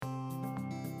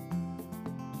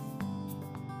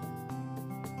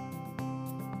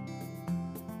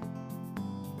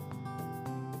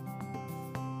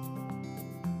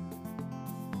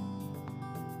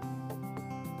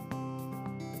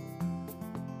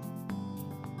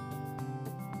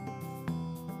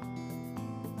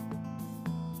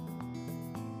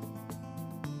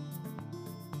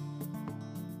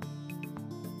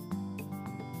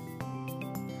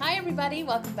everybody.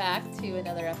 Welcome back to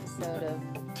another episode of...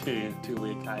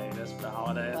 Two-week hiatus for the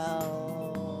holidays.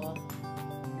 Well,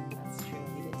 that's true.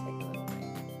 We did take a little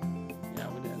break. Yeah,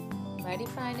 we did. Mighty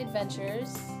Fine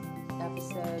Adventures.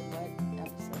 Episode... What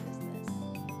episode is this?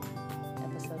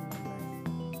 Episode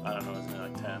number... I don't know, isn't it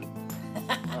like 10?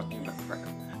 I don't remember.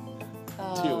 2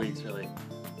 Um, weeks really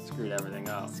screwed everything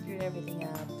up. Screwed everything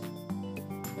up.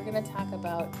 We're going to talk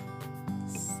about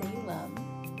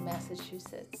Salem,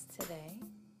 Massachusetts today.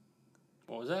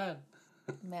 What was that?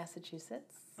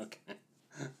 Massachusetts. Okay.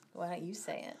 Why don't you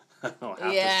say it? I don't have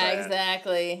to Yeah, say it.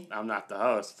 exactly. I'm not the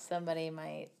host. Somebody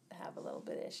might have a little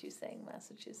bit of issue saying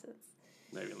Massachusetts.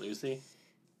 Maybe Lucy?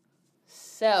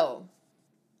 So,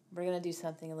 we're going to do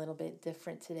something a little bit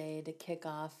different today to kick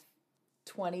off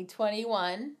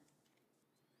 2021.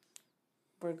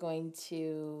 We're going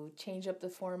to change up the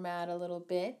format a little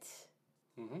bit.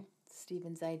 Mm-hmm.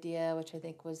 Stephen's idea, which I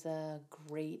think was a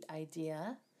great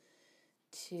idea,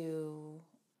 to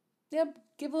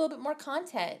give a little bit more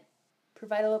content,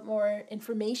 provide a little more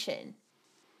information,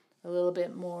 a little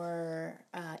bit more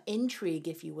intrigue,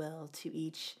 if you will, to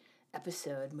each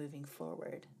episode moving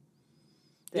forward.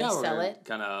 They sell it?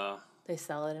 They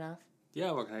sell it enough?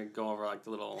 Yeah, we're going to go over like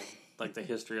the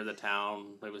history of the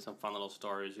town, maybe some fun little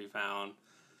stories we found.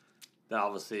 That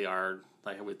obviously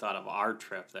we thought of our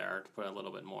trip there to put a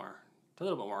little bit more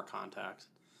context.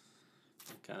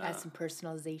 Add some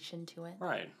personalization to it.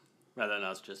 Right. Rather than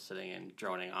us just sitting and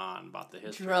droning on about the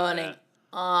history. Droning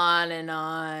on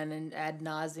and ad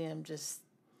nauseum, just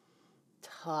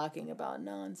talking about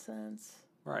nonsense.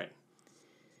 Right.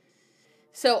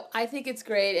 So I think it's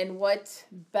great, and what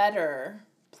better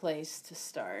place to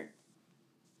start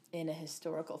in a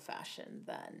historical fashion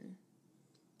than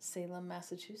Salem,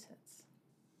 Massachusetts?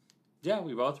 Yeah,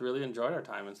 we both really enjoyed our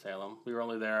time in Salem. We were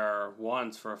only there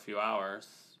once for a few hours,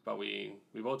 but we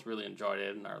both really enjoyed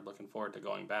it and are looking forward to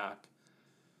going back.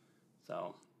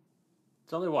 So,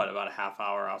 it's only, about a half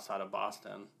hour outside of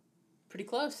Boston? Pretty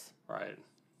close. Right.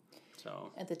 So.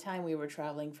 At the time, we were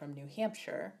traveling from New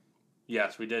Hampshire.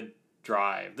 Yes, we did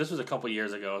drive. This was a couple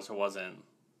years ago, so it wasn't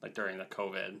like during the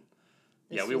COVID.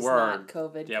 This we was were. Not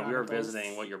COVID. Yeah, we were Chronicles.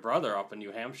 visiting your brother up in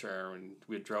New Hampshire, and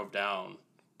we drove down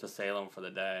to Salem for the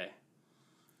day.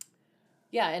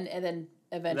 Yeah, and then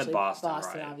eventually and then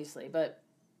Boston, right. obviously. But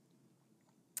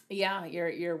yeah,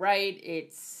 you're right.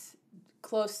 It's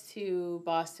close to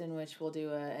Boston, which we'll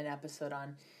do an episode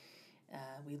on.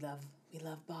 We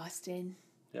love Boston.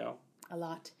 Yeah. A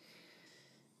lot.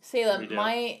 Salem, We do.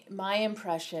 my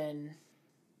impression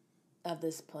of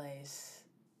this place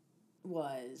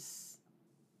was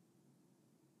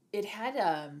it had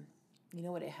you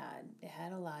know what it had? It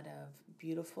had a lot of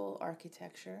beautiful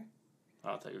architecture.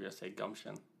 I thought you were going to say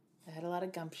gumption. It had a lot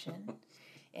of gumption.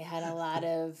 It had a lot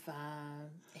of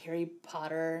Harry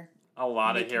Potter. A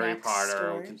lot of knick-knack Harry Potter.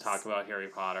 stores. We can talk about Harry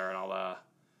Potter and all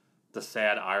the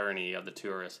sad irony of the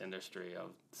tourist industry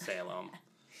of Salem.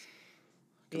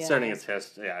 Concerning its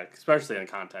history, yeah, especially in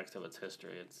context of its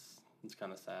history, it's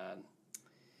kind of sad.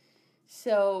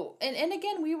 So, and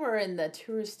again, we were in the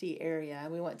touristy area.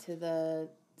 We went to the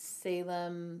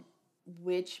Salem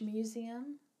Witch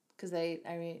Museum. Because I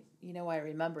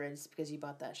remember it. It's because you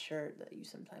bought that shirt that you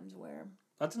sometimes wear.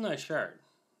 That's a nice shirt.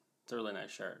 It's a really nice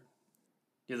shirt.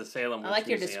 You're the Salem Witch I like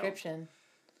your Museum. description.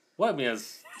 Well, I mean,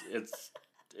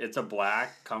 it's a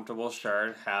black, comfortable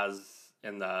shirt. Has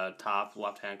in the top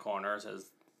left-hand corner says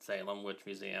Salem Witch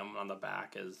Museum. On the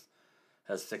back has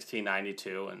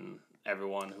 1692 and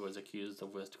everyone who was accused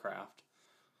of witchcraft.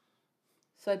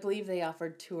 So I believe they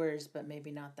offered tours, but maybe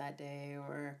not that day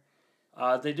or...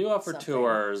 They do offer something.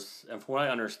 tours, and from what I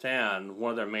understand,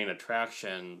 one of their main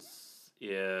attractions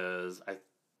is, I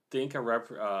think,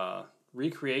 a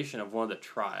recreation of one of the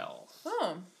trials.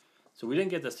 Oh. So we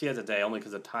didn't get to see it today only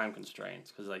because of time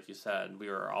constraints, because like you said, we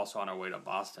were also on our way to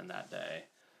Boston that day.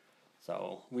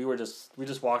 So we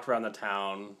just walked around the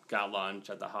town, got lunch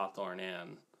at the Hawthorne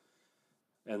Inn,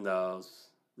 in those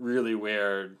really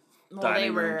weird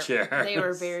dining room chairs. They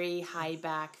were very high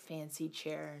back, fancy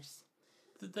chairs.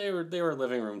 They were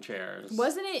living room chairs.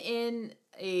 Wasn't it in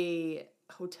a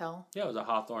hotel? Yeah, it was a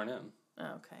Hawthorne Inn. Oh,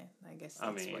 okay. I guess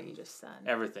that's what you just said.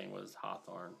 Everything was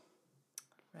Hawthorne.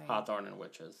 Right. Hawthorne and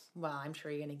witches. Well, I'm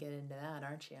sure you're going to get into that,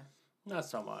 aren't you? Not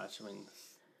so much. I mean,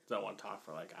 don't want to talk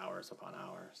for like hours upon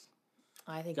hours.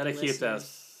 I think got to keep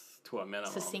this to a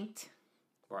minimum. Succinct.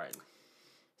 Right.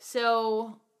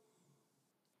 So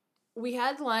we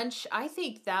had lunch. I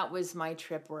think that was my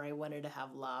trip where I wanted to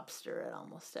have lobster at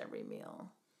almost every meal.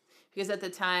 Because at the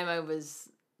time I was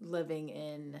living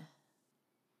in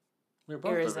We were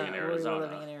both living in We were Arizona.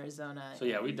 living in Arizona. So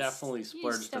yeah, we and definitely you just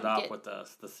splurged it don't up get, with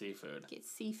the seafood. get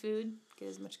seafood. Get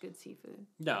as much good seafood.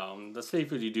 No, the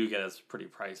seafood you do get is pretty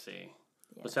pricey.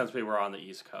 Yeah. But since we were on the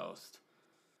East Coast,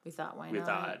 We thought, why we not?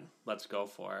 thought, let's go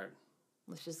for it.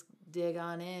 Let's just dig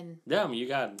on in. Yeah, I mean,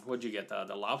 what'd you get?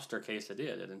 The lobster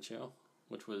quesadilla, didn't you?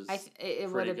 Which was It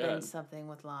would pretty have been good. something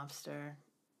with lobster.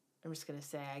 I'm just gonna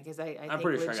say, because I I'm think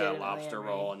pretty sure I got a legitimately lobster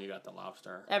roll and you got the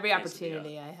lobster. Every quesadilla.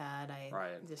 opportunity I had, I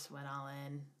Right. just went all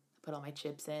in, put all my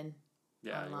chips in.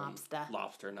 Yeah, on lobster.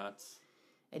 Lobster nuts.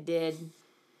 I did.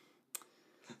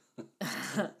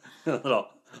 A little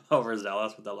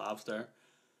overzealous with the lobster.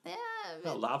 Yeah,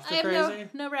 No, lobster I have crazy?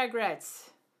 no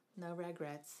regrets. No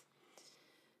regrets.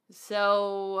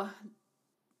 So,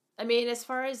 I mean, as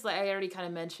far as like I already kind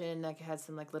of mentioned, like I had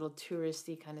some like little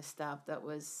touristy kind of stuff that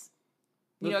was,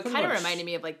 But it pretty kind of much- reminded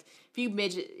me of like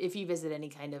if you visit any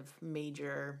kind of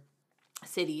major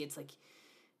city, it's like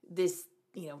this,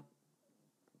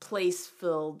 place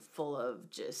filled full of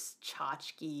just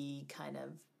tchotchke kind of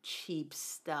cheap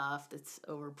stuff that's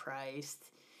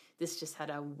overpriced. This just had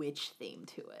a witch theme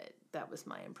to it. That was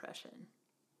my impression.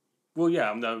 Well,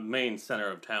 yeah, the main center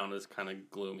of town is kind of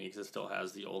gloomy because it still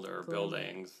has the older Gloomy.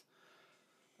 buildings.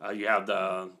 You have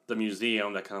the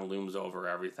museum that kind of looms over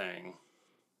everything.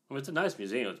 I mean, it's a nice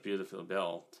museum. It's beautifully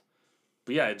built.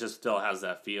 But yeah, it just still has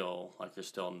that feel like you're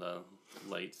still in the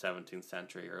late 17th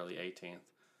century, early 18th,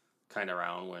 kind of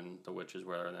around when the witches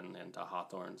were into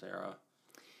Hawthorne's era.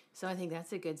 So I think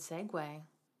that's a good segue.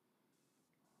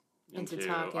 Into Into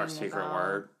talking our secret about-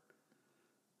 word.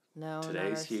 No, not our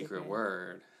Today's secret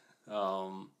word.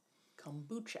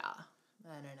 Kombucha.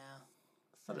 I don't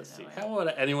know. Let's see. know. How would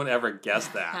anyone ever guess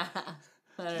that?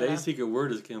 I don't know. Today's secret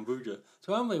word is kombucha.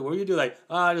 So I'm like, what do you do? Like,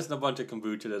 just a bunch of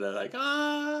kombucha that are like,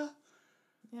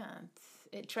 Yeah,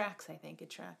 it tracks. I think it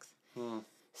tracks. Hmm.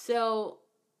 So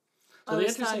I So the was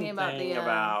interesting talking about thing the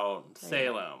about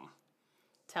Salem,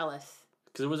 tell us.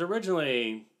 because it was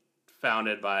originally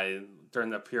founded during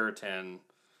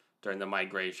the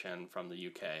migration from the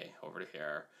UK over to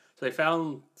here. So they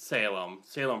found Salem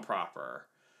proper.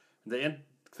 The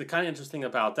kind of interesting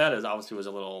about that is obviously it was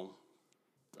a little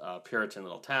Puritan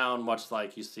little town, much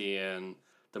like you see in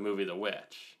the movie The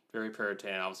Witch. Very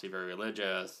Puritan, obviously very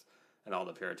religious, and all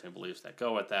the Puritan beliefs that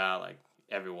go with that, like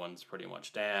everyone's pretty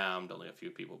much damned, only a few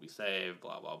people be saved,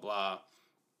 blah, blah, blah.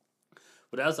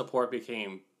 But as the port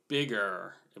became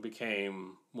bigger, it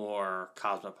became more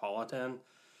cosmopolitan,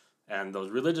 and those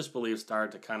religious beliefs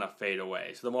started to kind of fade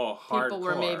away. So the more hardcore... People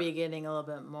were maybe getting a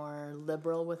little bit more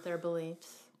liberal with their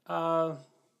beliefs.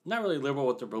 Not really liberal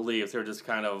with their beliefs. They're just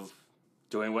kind of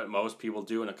doing what most people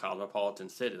do in a cosmopolitan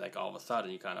city. Like all of a sudden,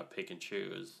 you kind of pick and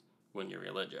choose when you're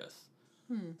religious.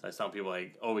 Like some people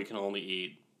like, we can only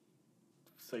eat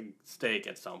steak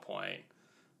at some point,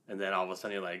 and then all of a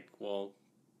sudden you're like, well,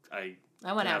 I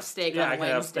want to have steak yeah, on I a can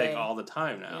have steak Wednesday. all the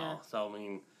time now. Yeah. So I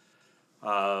mean,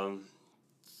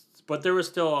 but there was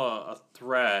still a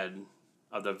thread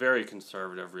of the very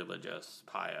conservative, religious,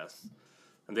 pious,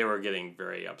 and they were getting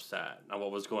very upset on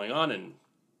what was going on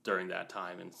during that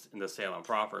time in the Salem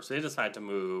proper. So they decided to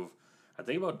move, I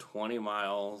think about 20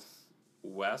 miles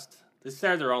west. They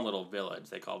started their own little village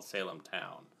they called Salem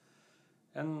Town.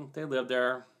 And they lived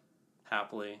there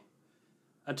happily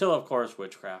until, of course,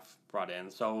 witchcraft brought in.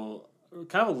 So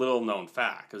kind of a little known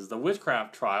fact is the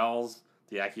witchcraft trials,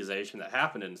 the accusation that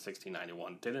happened in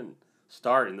 1691 didn't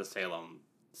start in the Salem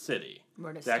city.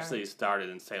 Where did it They actually started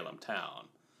in Salem Town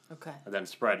Okay. and then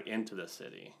spread into the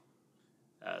city,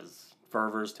 as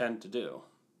fervors tend to do.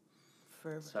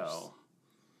 Fervors. So,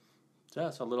 yeah,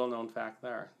 it's a little known fact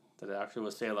there, that it actually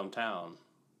was Salem Town,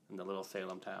 in the little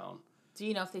Salem Town. Do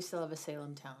you know if they still have a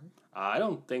Salem Town? I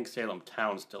don't think Salem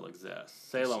Town still exists.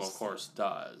 Salem, of just course,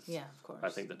 does. Yeah, of course. I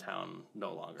think the town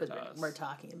no longer because does. we're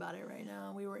talking about it right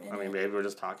now. We were in I mean, it. maybe we're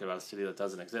just talking about a city that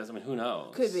doesn't exist. I mean, who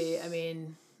knows? Could be. I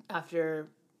mean, after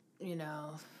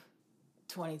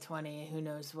 2020, who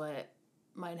knows what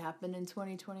might happen in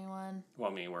 2021?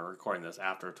 Well, I mean, we're recording this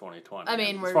after 2020. I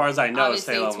mean, as far as I know,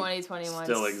 obviously Salem 2021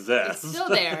 still exists. It's still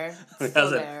there. It's It still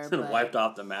hasn't there. been But wiped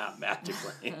off the map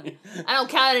magically. I don't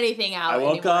count anything out. I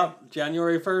woke anymore. up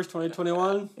January 1st,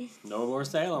 2021. No more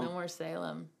Salem. No more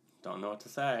Salem. Don't know what to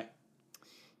say.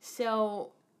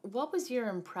 So, what was your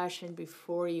impression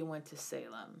before you went to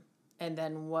Salem? And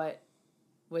then what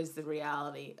was the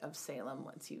reality of Salem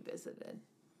once you visited?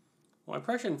 My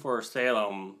impression for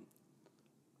Salem,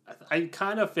 I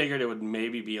kind of figured it would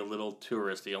maybe be a little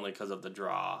touristy only because of the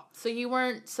draw. So you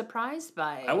weren't surprised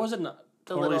by I wasn't the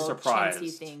totally little surprised.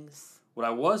 chintzy things? What I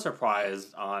was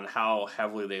surprised on how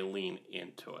heavily they lean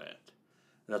into it.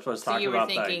 That's what I was So talking you were about.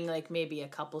 thinking like maybe a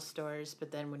couple stores,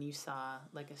 but then when you saw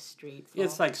like a street full.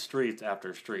 It's like street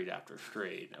after street after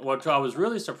street. What I was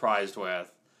really surprised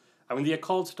with, I mean, the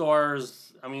occult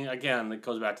stores. I mean, again, it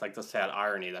goes back to like the sad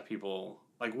irony that people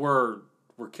like were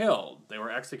killed. They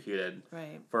were executed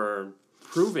right. for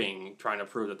trying to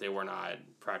prove that they were not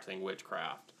practicing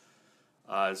witchcraft.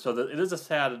 It is a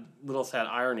sad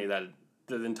irony that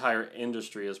the entire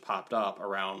industry has popped up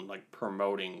around like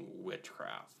promoting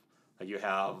witchcraft. Like you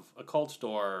have occult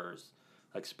stores,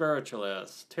 like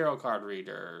spiritualists, tarot card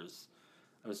readers.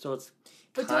 I mean, so it's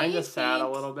kind of sad a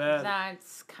little bit.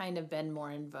 That's kind of been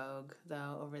more in vogue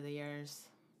though over the years.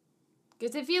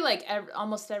 Because I feel like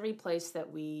almost every place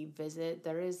that we visit,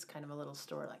 there is kind of a little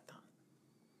store like that.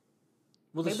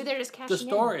 Well, maybe they're just cashing the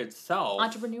store in. itself.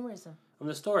 Entrepreneurism. I mean,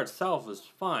 the store itself is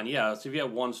fun. Yeah, so if you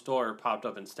have one store popped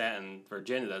up in Staunton,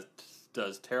 Virginia that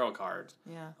does tarot cards.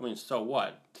 Yeah. I mean, so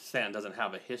what? Staunton doesn't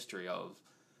have a history of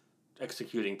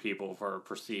executing people for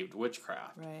perceived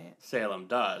witchcraft. Right. Salem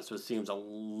does, so it seems a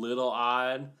little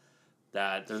odd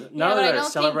that they're they're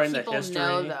celebrating the history.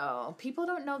 Know, though. People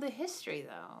don't know the history,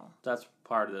 though. That's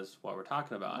part of this what we're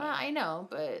talking about. Well, I know,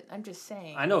 but I'm just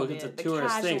saying. I know it's a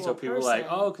tourist thing, so people are like,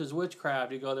 oh, because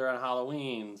witchcraft, you go there on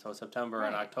Halloween, so September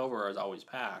and October is always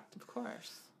packed. Of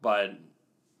course. But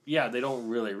yeah, they don't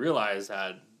really realize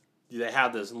that they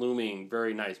have this looming,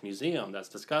 very nice museum that's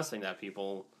discussing that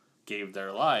people gave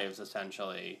their lives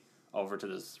essentially over to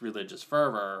this religious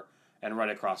fervor, and right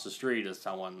across the street is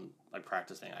someone like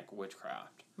practicing like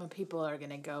witchcraft. Well, people are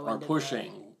gonna go or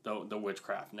pushing the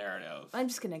witchcraft narrative. I'm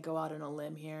just gonna go out on a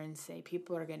limb here and say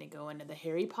people are gonna go into the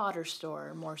Harry Potter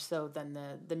store more so than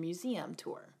the museum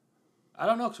tour. I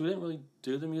don't know because we didn't really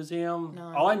do the museum.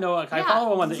 No. All I know, like I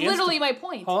follow them on the literally my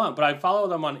point. Hold on, but I follow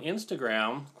them on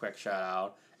Instagram. Quick shout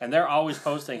out, and they're always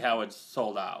posting how it's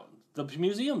sold out. The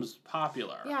museum's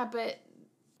popular. Yeah, but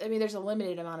I mean, there's a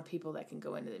limited amount of people that can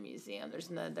go into the museum. There's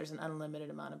an unlimited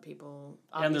amount of people.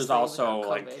 And there's also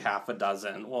like half a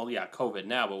dozen. Well, yeah, COVID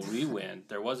now, but when we went,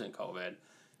 there wasn't COVID.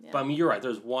 Yeah. But I mean, you're right.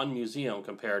 There's one museum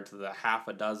compared to the half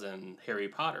a dozen Harry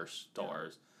Potter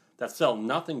stores that sell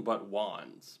nothing but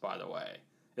wands. By the way,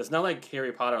 it's not like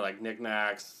Harry Potter, like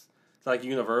knickknacks. It's like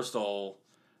Universal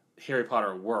Harry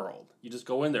Potter World. You just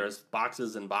go in there. It's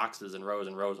boxes and boxes and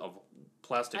rows of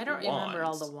plastic wands. I don't remember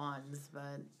all the wands,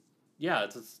 but. Yeah,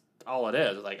 it's all it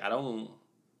is. Like I wouldn't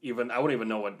even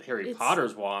know what Harry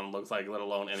Potter's wand looks like, let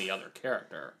alone any other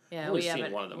character. Yeah, I've only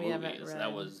seen one of the movies. And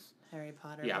that was Harry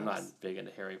Potter. Yeah, I'm not big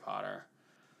into Harry Potter.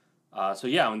 So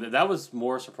yeah, I mean, that was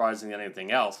more surprising than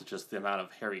anything else. It's just the amount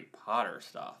of Harry Potter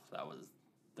stuff that was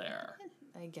there.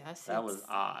 I guess that was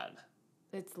odd.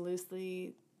 It's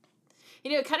loosely,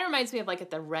 it kind of reminds me of like at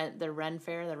the Ren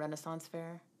Fair, the Renaissance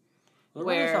Fair.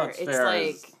 Where it's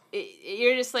like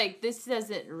you're just like, this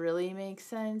doesn't really make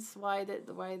sense. Why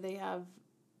they're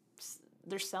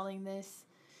selling this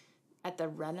at the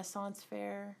Renaissance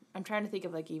Fair? I'm trying to think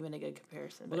of like even a good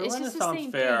comparison, but it's just the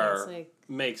same Fair thing. It's like,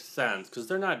 makes sense because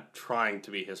they're not trying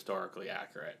to be historically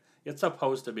accurate. It's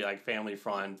supposed to be like family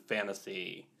fun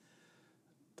fantasy,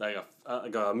 like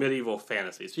a medieval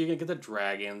fantasy. So you're gonna get the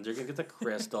dragons, you're gonna get the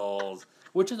crystals.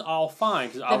 Which is all fine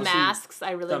because the masks.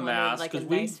 I really wanted like a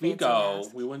nice fancy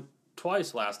mask. We went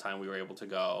twice last time we were able to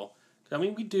go. I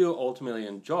mean, we do ultimately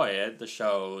enjoy it, the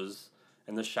shows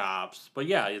and the shops. But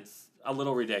yeah, it's a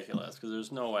little ridiculous because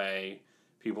there's no way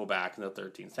people back in the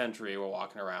 13th century were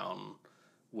walking around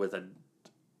with a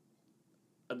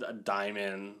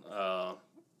diamond,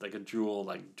 like a jewel,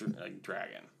 like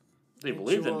dragon. They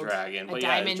believed in dragon, but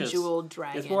yeah, diamond jeweled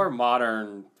dragon. It's more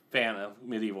modern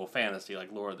medieval fantasy like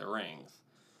Lord of the Rings.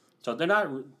 So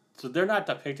they're not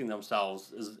depicting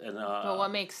themselves as in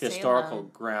what makes historical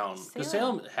ground because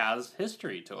Salem has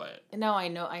history to it. No, I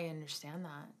know, I understand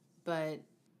that, but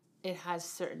it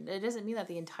doesn't mean that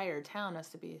the entire town has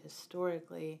to be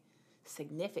historically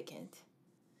significant.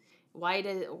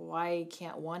 Why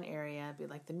can't one area be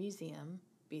like the museum,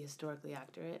 be historically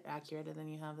accurate, and then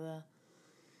you have the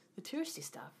touristy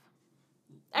stuff?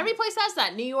 Every place has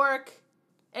that. New York,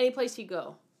 any place you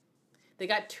go. They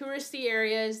got touristy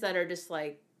areas that are just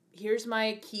like, here's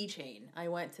my keychain. I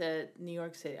went to New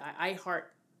York City. I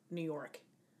heart New York.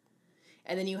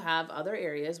 And then you have other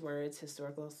areas where it's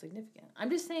historical significant.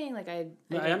 I'm just saying, like, I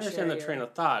understand the train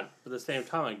of thought, but at the same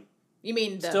time, like, you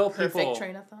mean the perfect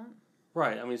train of thought?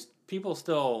 Right. I mean, people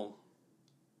still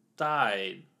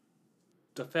died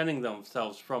defending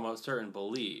themselves from a certain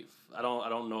belief. I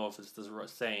don't know if it's the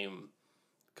same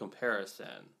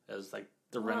comparison as like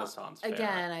the Renaissance Fair.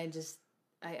 Again,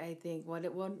 I think when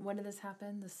did this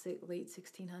happen? The late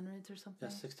 1600s or something? Yeah,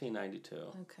 1692.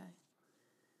 Okay.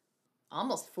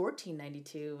 almost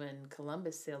 1492 when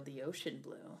Columbus sailed the ocean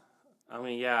blue. I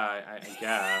mean, yeah, I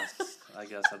guess. I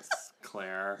guess that's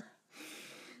Claire.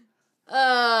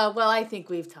 Well, I think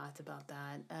we've talked about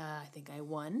that. I think I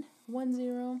won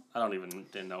 1-0. I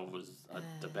didn't know it was a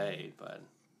debate, but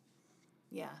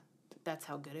Yeah, that's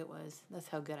how good it was. That's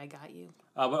how good I got you.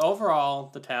 but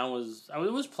overall, the town was. I mean,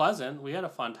 it was pleasant. We had a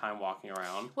fun time walking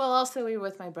around. Well, also we were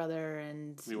with my brother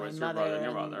and We were my with your mother. brother and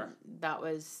your mother. That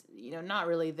was, not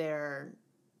really their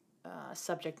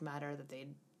subject matter that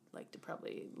they'd like to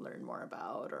probably learn more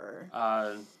about, or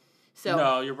so.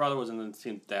 No, your brother wasn't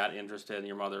seemed that interested, and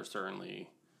your mother certainly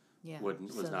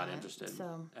was not interested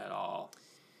at all.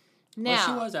 Now, well,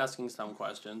 she was asking some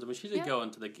questions. I mean, she did go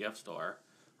into the gift store.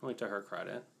 Only to her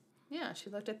credit. Yeah, she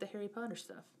looked at the Harry Potter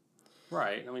stuff.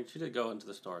 Right. I mean, she did go into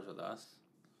the stores with us.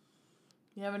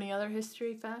 You have any other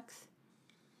history facts?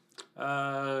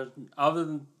 Other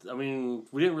than, I mean,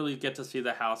 we didn't really get to see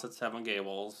the house at Seven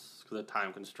Gables because of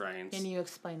time constraints. Can you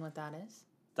explain what that is?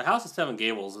 The house at Seven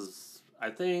Gables is,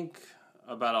 I think,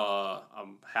 about a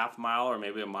half mile or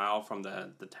maybe a mile from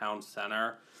the town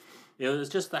center. It was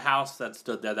just the house that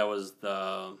stood there that was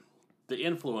the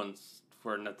influence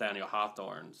for Nathaniel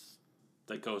Hawthorne's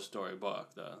The Ghost Story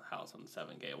book, The House on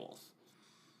Seven Gables.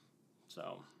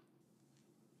 So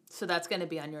that's going to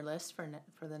be on your list for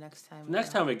the next time.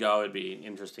 Next time we go, it'd be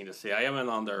interesting to see. I am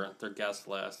on their guest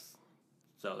list,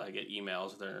 so I get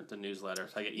emails, the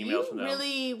newsletters. I get emails from them. You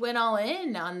really went all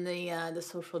in on the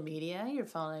social media. You're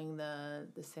following the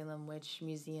Salem Witch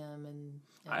Museum and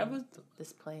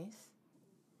this place.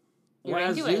 Well,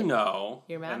 as you know,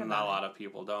 you're mad and about not a lot of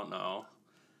people don't know,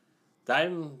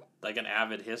 I'm like an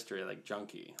avid history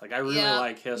junkie. Like I really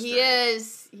like history. He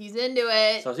is. He's into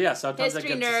it. So yeah, sometimes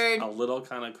history it gets nerd. a little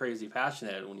kind of crazy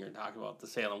passionate when you're talking about the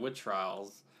Salem witch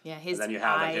trials. Yeah, his and then you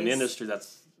have like an industry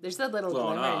that's there's a little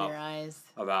glimmer in your eyes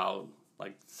about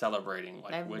like celebrating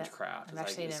like witchcraft.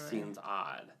 It seems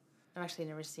odd. I've actually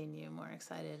never seen you more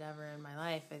excited ever in my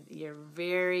life. You're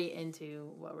very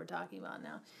into what we're talking about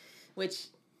now, which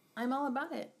I'm all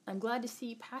about it. I'm glad to see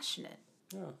you passionate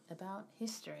about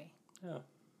history. Yeah.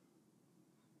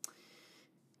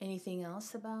 Anything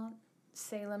else about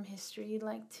Salem history you'd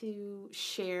like to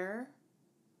share?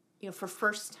 For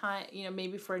first time,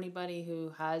 maybe for anybody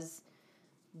who has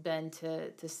been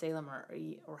to Salem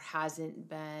or hasn't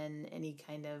been, any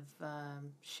kind of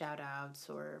shout outs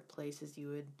or places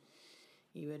you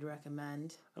would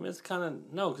recommend? I mean, it's kind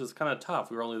of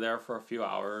tough. We were only there for a few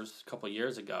hours a couple of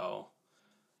years ago.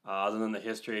 Other than the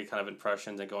history kind of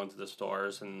impressions and going to the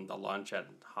stores and the lunch at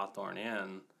Hawthorne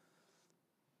Inn,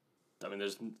 I mean,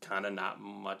 there's kind of not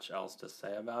much else to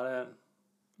say about it.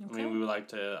 Okay. I mean, we would like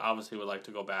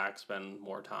to go back, spend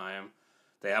more time.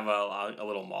 They have a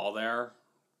little mall there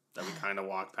that we kind of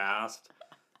walked past.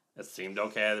 It seemed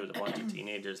okay. There was a bunch of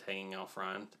teenagers hanging out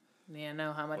front. Yeah, I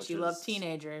know how much you love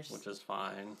teenagers. Which is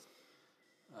fine.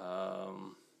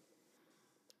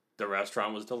 The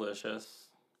restaurant was delicious.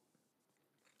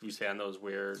 You sat on those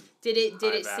weird. Did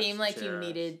it seem like chairs. You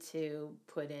needed to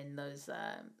put in those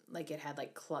like it had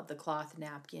like the cloth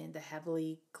napkin, the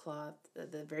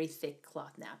very thick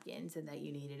cloth napkins, and that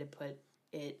you needed to put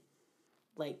it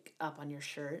like up on your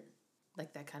shirt,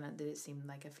 like that kind of? Did it seem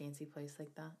like a fancy place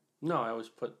like that? No, I always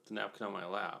put the napkin on my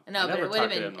lap. No, but it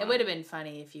would have been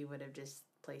funny if you would have just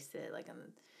placed it like on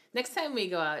the. Next time we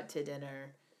go out to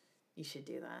dinner, you should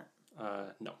do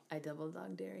that. No. I double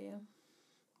dog dare you.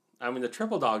 I mean, the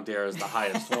triple dog dare is the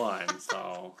highest one,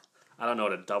 so I don't know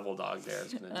what a double dog dare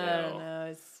is going to do. I don't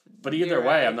know. But either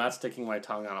way, I'm not sticking my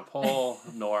tongue on a pole,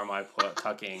 nor am I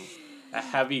tucking a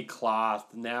heavy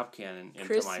cloth napkin into my shirt.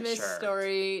 Christmas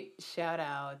story shout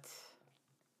out.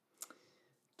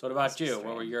 So what about you?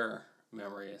 What were your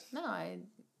memories? No, I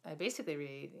basically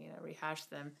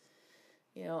rehashed them,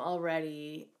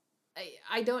 already.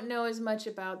 I don't know as much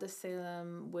about the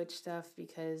Salem witch stuff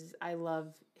because I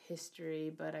love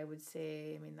history, but I would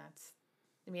say,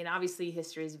 obviously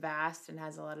history is vast and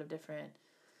has a lot of different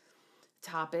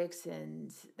topics,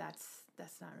 and that's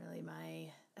not really my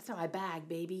bag,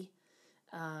 baby.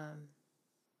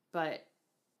 But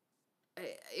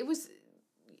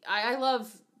I love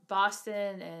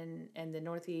Boston and the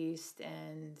Northeast,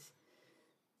 and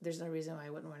there's no reason why I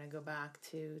wouldn't want to go back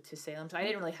to Salem. So I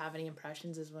didn't really have any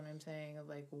impressions, is what I'm saying, of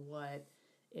like what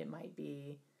it might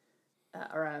be, I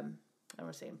don't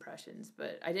want to say impressions,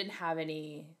 but I didn't have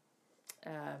any,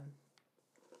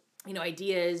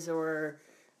 ideas, or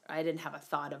I didn't have a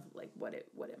thought of like what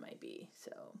it might be.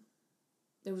 So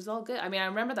it was all good. I mean, I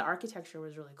remember the architecture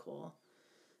was really cool.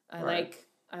 I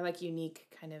like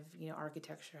unique kind of,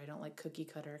 architecture. I don't like cookie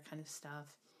cutter kind of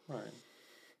stuff. Right.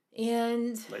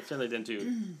 And They certainly didn't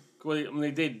do. Well, I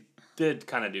mean, they did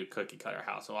kind of do cookie cutter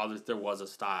house. So there was a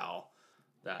style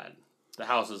that the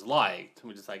house is liked. I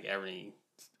mean, just like every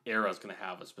era is going to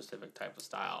have a specific type of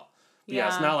style. But yeah,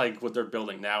 it's not like what they're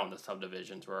building now in the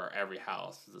subdivisions where every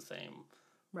house is the same.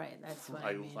 Right, that's what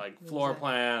like I mean. like floor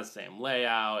plan, same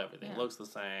layout, everything looks the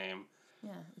same.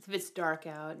 Yeah, if it's dark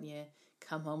out and you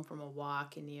come home from a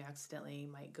walk and you accidentally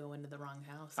might go into the wrong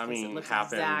house. I mean, it looks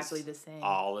happens exactly the same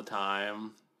all the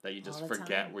time that you just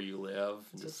forget where you live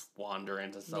and just wander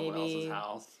into someone else's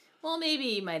house. Well, maybe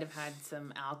you might have had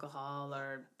some alcohol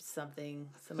or something,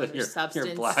 some other substance.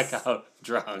 You're blackout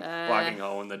drunk, walking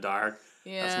home in the dark.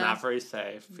 Yeah. That's not very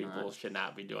safe. People should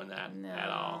not be doing that at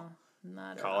all.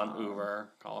 Not call at all. An Uber,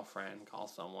 call a friend, call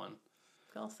someone.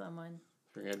 Call someone.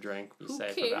 If you're gonna drink, be who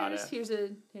safe cares? about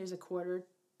it. Here's a quarter.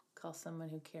 Call someone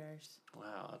who cares.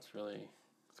 Wow, it's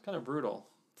kind of brutal.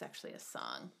 It's actually a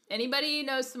song. Anybody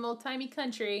knows some old timey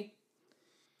country?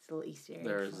 It's a little Easter egg.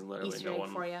 There's literally Easter egg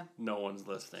for you. No one's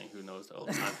listening who knows the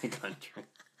old timey country.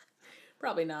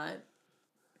 Probably not.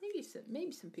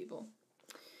 Maybe some people.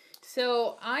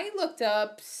 So I looked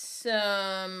up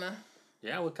some.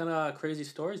 Yeah, what kind of crazy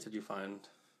stories did you find?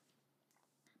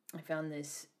 I found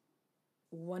this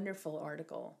wonderful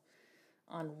article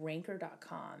on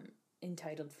Ranker.com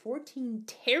entitled 14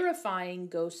 Terrifying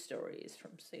Ghost Stories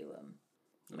from Salem,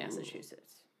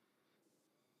 Massachusetts.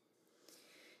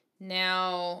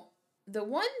 Now, the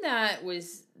one that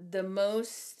was the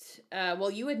most,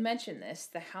 well, you had mentioned this,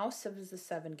 the House of the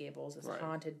Seven Gables is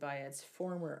haunted by its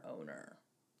former owner.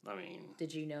 I mean...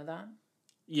 Did you know that?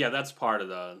 Yeah, that's part of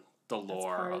the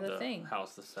lore of the thing.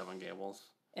 House of the Seven Gables.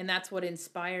 And that's what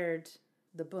inspired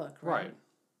the book, right? Right.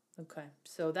 Okay.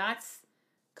 So that's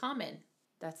common.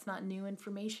 That's not new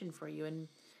information for you and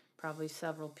probably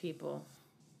several people.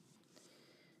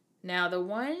 Now, the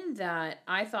one that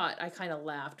I thought, I kind of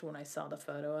laughed when I saw the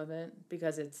photo of it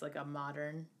because it's like a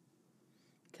modern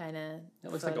kind of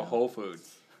It looks like a Whole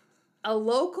Foods. A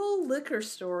local liquor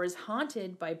store is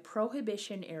haunted by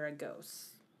Prohibition-era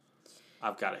ghosts.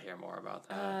 I've got to hear more about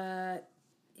that.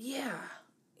 Yeah.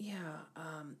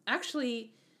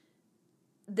 Actually,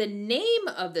 the name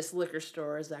of this liquor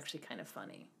store is actually kind of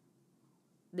funny.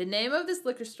 The name of this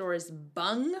liquor store is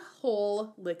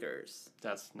Bunghole Liquors.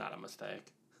 That's not a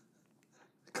mistake.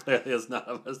 Clearly, it's not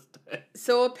a mistake.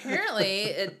 So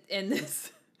apparently, in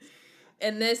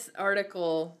this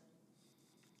article,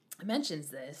 it mentions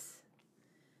this.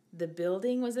 The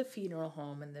building was a funeral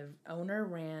home, and the owner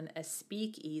ran a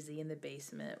speakeasy in the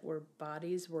basement where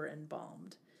bodies were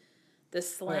embalmed. The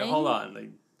slang... Wait, hold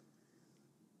on.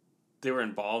 They were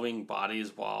embalming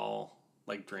bodies while,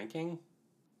 drinking?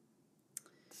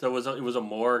 So it was a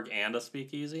morgue and a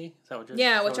speakeasy? Is that what you're saying?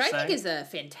 Yeah, which I think is a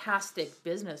fantastic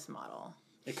business model.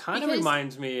 It kind of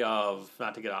reminds me of,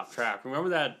 not to get off track, remember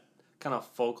that kind of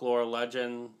folklore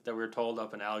legend that we were told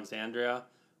up in Alexandria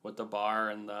with the bar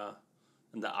and the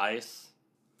ice?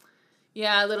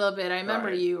 Yeah, a little bit. I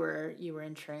remember you were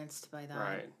entranced by that.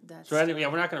 Right. That's so anyway,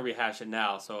 we're not going to rehash it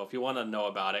now. So if you want to know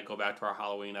about it, go back to our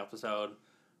Halloween episode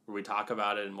where we talk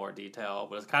about it in more detail.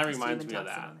 But it kind of reminds me of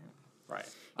that. Right.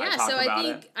 Yeah, so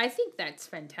I think that's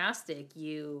fantastic.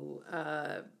 You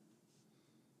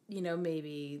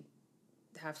maybe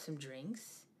have some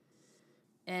drinks,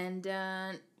 and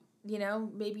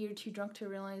maybe you're too drunk to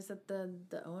realize that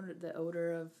the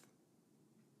odor of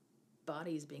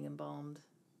bodies being embalmed.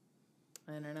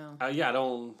 I don't know.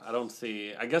 I don't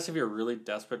see. I guess if you're really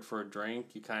desperate for a drink,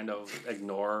 you kind of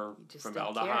ignore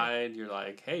formaldehyde. You're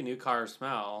like, hey, new car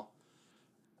smell.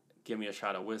 Give me a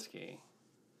shot of whiskey.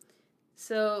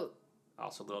 So.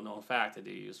 Also, little known fact, they do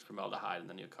use formaldehyde in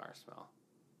the new car smell.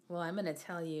 Well, I'm going to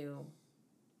tell you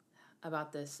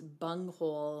about this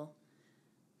bunghole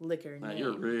liquor name.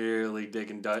 You're really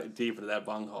digging deep into that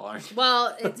bunghole, aren't you?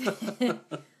 Well,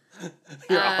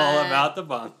 you're all about the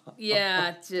bunghole.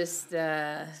 Yeah, just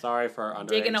sorry for our underage.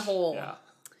 Digging a hole.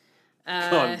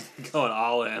 Yeah. Going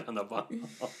all in on the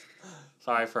bunghole.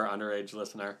 Sorry for our underage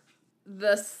listener.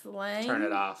 The slang. Turn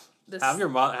it off. Have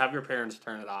your parents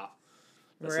turn it off.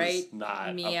 This is not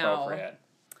appropriate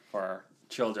for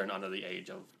children under the age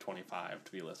of 25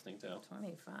 to be listening to.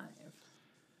 25.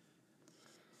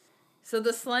 So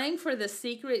the slang for the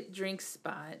secret drinking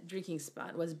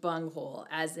spot was bunghole,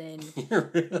 as in,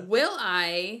 will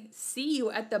I see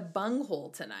you at the bunghole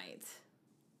tonight?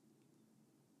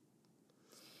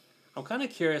 I'm kind of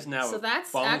curious now so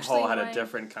if bunghole had a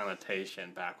different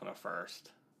connotation back when it first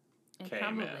came in. It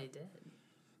probably did.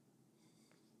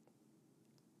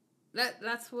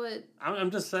 That's what...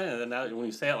 I'm just saying that now when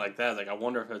you say it like that, I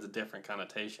wonder if there's a different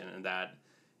connotation in that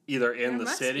either in the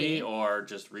city or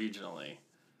just regionally.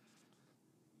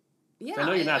 Yeah, I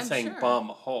know you're not I'm saying sure. bum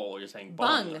hole. You're saying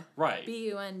bung. Bung. Right.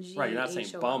 B-U-N-G. Right. You're not saying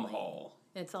bum hole.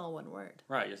 It's all one word.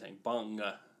 Right. You're saying bung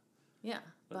Yeah.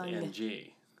 with Bung.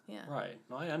 N-G. Yeah. Right.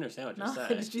 No, I understand what you're No,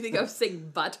 saying. did you think I was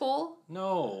saying butthole?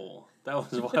 No. That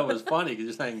was what was funny because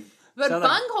you're saying... But sound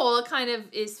like- bunghole kind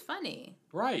of is funny.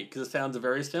 Right, because it sounds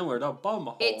very similar to bum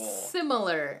hole. It's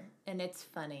similar and it's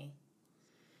funny.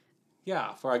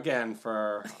 Yeah,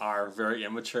 for our very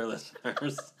immature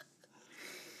listeners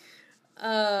who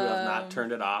have not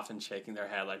turned it off and shaking their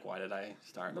head like, why did I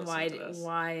start listening to this?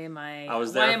 Why am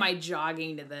I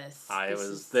jogging to this? I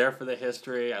was there for the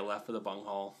history. I left for the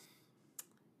bunghole.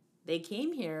 They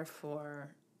came here for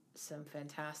some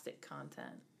fantastic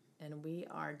content, and we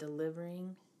are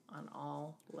delivering on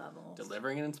all levels.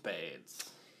 Delivering it in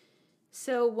spades.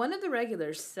 So one of the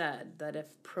regulars said that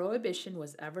if prohibition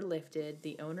was ever lifted,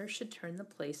 the owner should turn the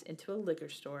place into a liquor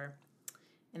store,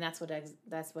 and that's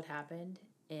what happened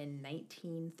in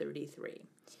 1933.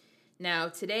 Now,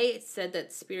 today it's said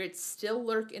that spirits still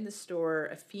lurk in the store,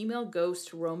 a female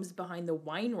ghost roams behind the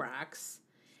wine racks,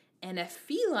 and a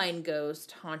feline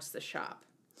ghost haunts the shop.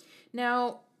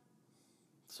 Now...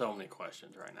 So many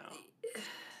questions right now.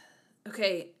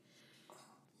 Okay.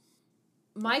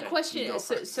 My question is,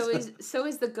 so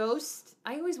is the ghost...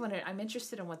 I always wonder, I'm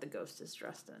interested in what the ghost is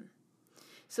dressed in.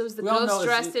 So is the ghost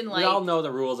dressed in like... We all know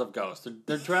the rules of ghosts.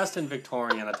 They're dressed in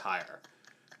Victorian attire.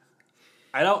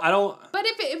 I don't. But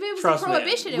if it was a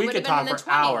prohibition, it would have been in the 20s.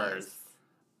 Hours.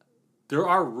 There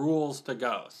are rules to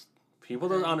ghosts. People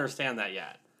don't understand that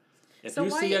yet. If you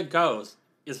see a ghost,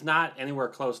 it's not anywhere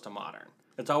close to modern.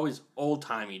 It's always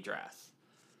old-timey dress.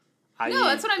 No,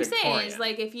 that's what I'm saying. Is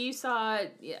like if you saw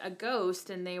a ghost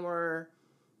and they were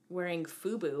wearing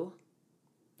FUBU.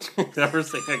 Never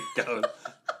seen a ghost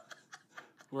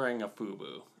wearing a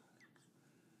FUBU.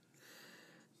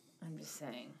 I'm just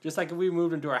saying. Just like if we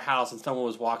moved into our house and someone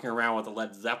was walking around with a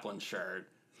Led Zeppelin shirt,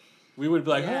 we would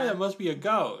be like, "Oh, that must be a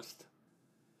ghost."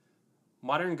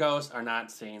 Modern ghosts are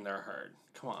not seen; they're heard.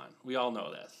 Come on, we all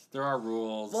know this. There are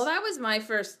rules. Well, that was my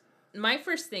first. My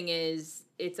first thing is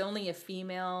it's only a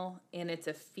female and it's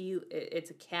a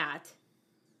cat.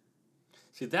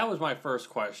 See, that was my first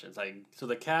question. It's like, so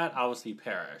the cat obviously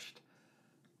perished,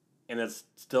 and it's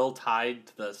still tied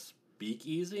to the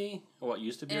speakeasy, or what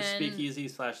used to be a speakeasy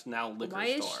 / now liquor store. Why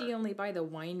is she only by the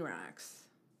wine racks?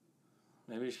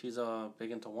 Maybe she's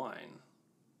big into wine.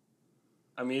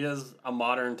 I mean, it is a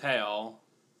modern tale.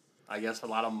 I guess a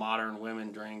lot of modern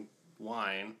women drink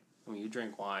wine. I mean, you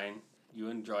drink wine. You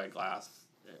enjoy a glass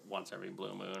once every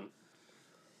blue moon.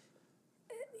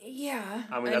 Yeah.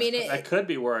 I mean, that could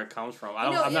be where it comes from.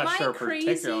 I'm not sure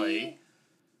particularly.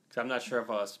 Because I'm not sure if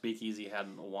a speakeasy had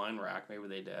a wine rack. Maybe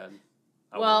they did.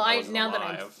 Now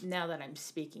that I'm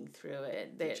speaking through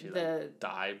it,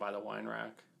 died by the wine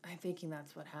rack. I'm thinking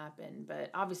that's what happened, but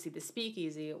obviously the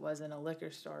speakeasy, it wasn't a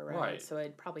liquor store, right? So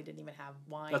it probably didn't even have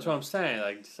wine. That's what I'm saying.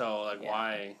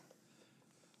 Why?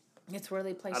 It's where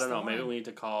they place. I don't know. Maybe we need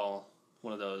to call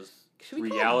one of those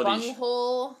reality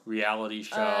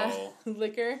show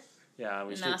liquor. Yeah,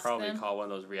 we should probably call one of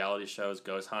those reality shows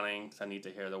ghost hunting. Because I need to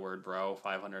hear the word "bro"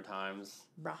 500 times.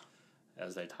 Bruh.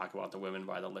 As they talk about the women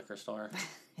by the liquor store.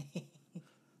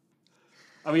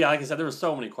 I mean, like I said, there were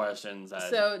so many questions.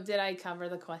 So did I cover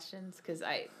the questions? Because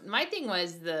my thing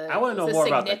was I want to know more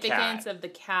about the significance of the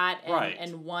cat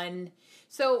and one.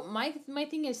 So my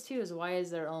thing is too is why is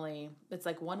there only it's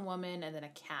like one woman and then a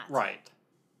cat? Right.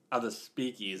 Of the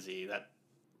speakeasy that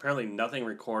apparently nothing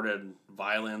recorded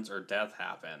violence or death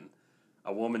happened.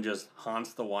 A woman just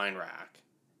haunts the wine rack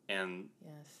and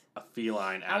a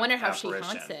feline. I wonder how she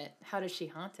haunts it. How does she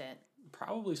haunt it?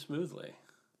 Probably smoothly.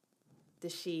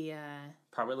 Does she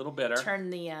probably a little bitter. Turn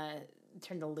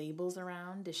the labels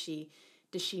around? Does she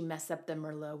mess up the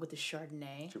Merlot with the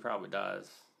Chardonnay? She probably does.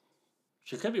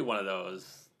 She could be one of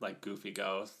those like goofy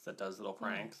ghosts that does little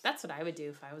pranks. That's what I would do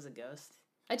if I was a ghost.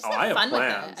 I just have fun with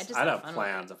it. I'd have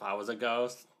plans if I was a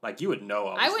ghost. Like you would know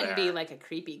I wouldn't be like a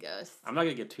creepy ghost. I'm not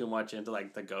gonna get too much into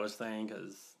like the ghost thing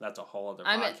because that's a whole other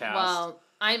podcast.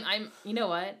 I'm. You know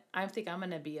what? I think I'm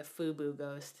gonna be a FUBU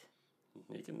ghost.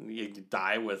 You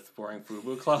die with wearing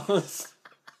FUBU clothes.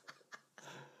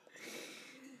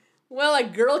 Well, a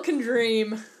girl can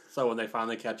dream. So when they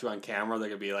finally catch you on camera, they're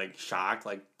gonna be like shocked.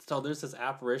 Like, so there's this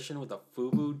apparition with a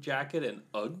FUBU jacket and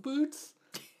UGG boots.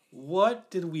 What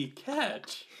did we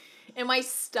catch? Am I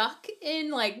stuck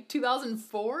in like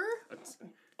 2004?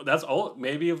 That's old.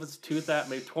 Maybe if it's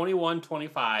maybe 21,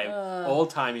 25, old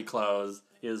timey clothes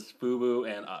is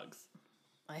FUBU and Uggs.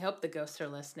 I hope the ghosts are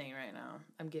listening right now.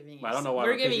 I'm giving you. I don't know why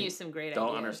we're giving you some great don't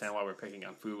ideas. understand why we're picking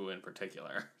on FUBU in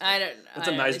particular. I don't. It's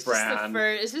a nice it's brand.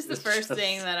 It's just the first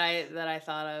thing that I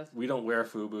thought of. We don't wear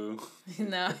FUBU.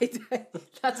 No,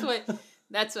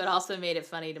 that's what also made it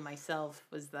funny to myself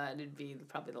was that it'd be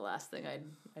probably the last thing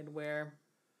I'd wear.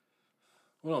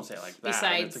 We don't say it like that.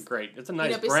 Besides, it's a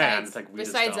nice brand. It's like we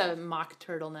besides just a mock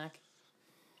turtleneck.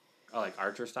 Oh, like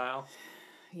Archer style?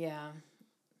 Yeah.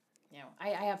 I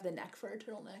have the neck for a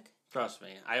turtleneck. Trust me,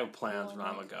 I have plans when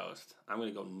I'm a ghost. I'm going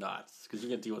to go nuts because you're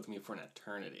going to deal with me for an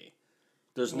eternity.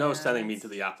 There's no sending me to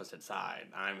the opposite side.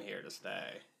 I'm here to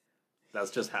stay.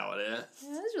 That's just how it is.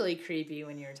 Yeah, that's really creepy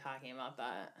when you were talking about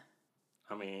that.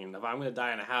 I mean, if I'm going to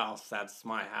die in a house, that's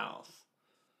my house.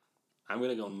 I'm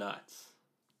going to go nuts.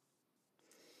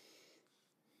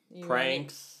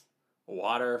 Pranks,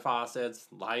 water faucets,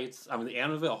 lights. I mean, the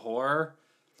Amityville Horror,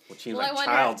 which seems like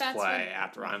child's play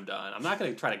after I'm done. I'm not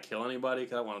going to try to kill anybody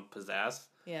because I want to possess.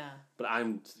 Yeah. But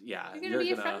You're going to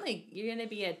be a friendly. You're going to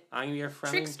be a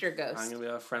trickster ghost. I'm going to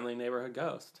be a friendly neighborhood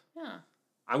ghost. Yeah.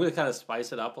 I'm going to kind of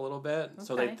spice it up a little bit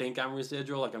so they think I'm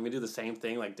residual. Like, I'm going to do the same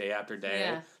thing, like, day after day.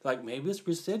 Yeah. Like, maybe it's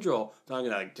residual. So I'm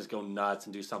going to, like, just go nuts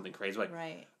and do something crazy. Like,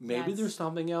 maybe there's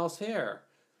something else here.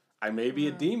 I may be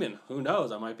a demon. Who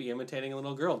knows? I might be imitating a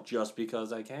little girl just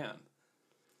because I can.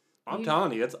 I'm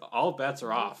telling you, it's all bets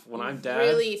are off. When I'm dead...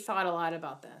 really thought a lot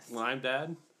about this. When I'm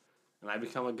dead, and I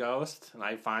become a ghost, and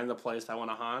I find the place I want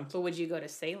to haunt... But would you go to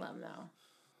Salem, though?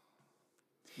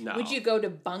 No. Would you go to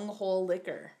Bunghole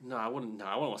Liquor? No, I wouldn't. No,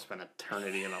 I wouldn't spend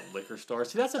eternity in a liquor store.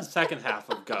 See, that's the second half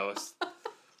of Ghost.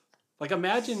 Like,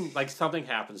 imagine, like, something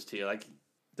happens to you. Like,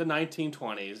 the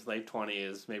 1920s, late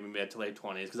 20s, maybe mid to late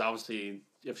 20s. Because obviously,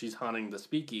 if she's haunting the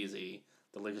speakeasy,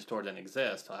 the liquor store didn't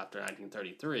exist till after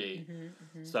 1933.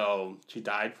 So, she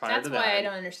died prior to that. That's why I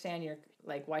don't understand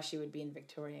why she would be in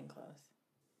Victorian clothes.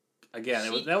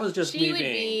 Again, that was just me being... She would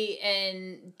be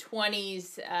in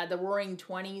 20s, the Roaring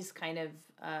 20s kind of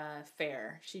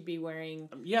fair. She'd be wearing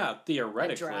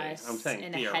theoretically. a dress I'm saying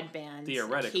and a headband.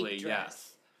 Theoretically,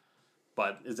 yes.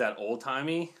 But is that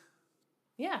old-timey?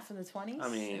 Yeah, from the 20s. I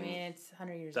mean it's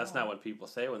 100 years that's old. not what people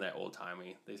say when they're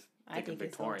old-timey. They think of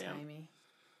Victorian. It's old-timey.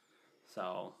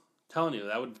 So, telling you,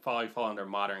 that would probably fall under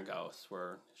modern ghosts,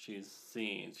 where she's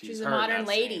a modern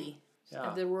lady.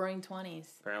 Of the Roaring 20s.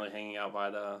 Apparently hanging out by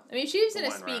the... I mean, she was in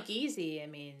a speakeasy. I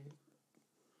mean...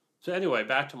 So anyway,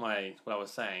 back to what I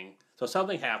was saying. So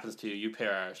something happens to you. You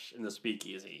perish in the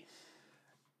speakeasy.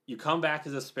 You come back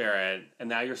as a spirit, and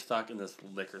now you're stuck in this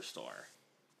liquor store.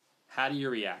 How do you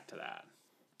react to that?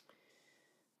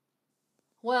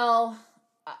 Well,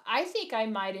 I think I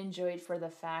might enjoy it for the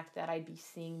fact that I'd be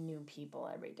seeing new people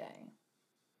every day.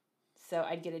 So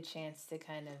I'd get a chance to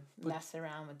kind of mess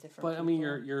around with different people. But I mean,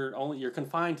 you're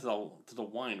confined to the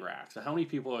wine rack. So how many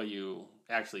people are you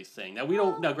actually seeing? Now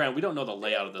granted, we don't know the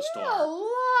layout of the store. A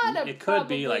lot of it could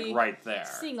be like right there.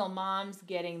 Single moms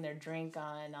getting their drink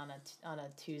on a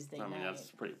Tuesday night. I mean, that's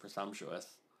pretty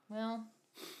presumptuous. Well,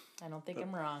 I don't think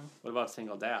I'm wrong. What about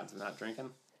single dads? Not drinking?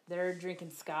 They're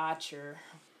drinking scotch or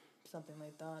something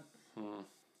like that.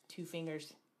 2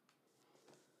 fingers.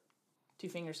 2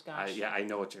 finger scotch. I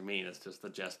know what you mean. It's just the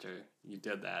gesture. You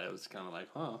did that. It was kind of like,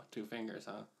 2 fingers,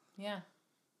 huh? Yeah.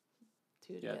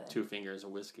 2 together. 2 fingers of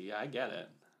whiskey. Yeah, I get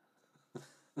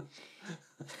it.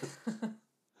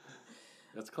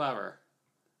 That's clever.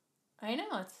 I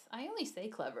know. I only say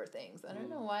clever things. I don't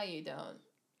know why you don't.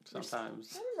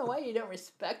 Sometimes. I don't know why you don't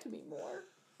respect me more.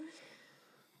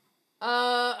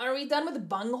 Are we done with the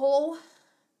bunghole?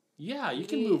 Yeah, you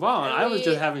can move on. I was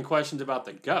just having questions about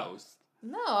the ghost.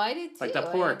 No, I did too. Like the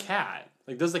poor cat.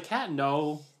 Like, does the cat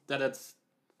know that it's...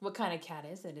 What kind of cat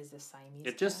is it? Is it a Siamese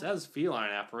It just says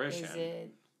feline apparition. Is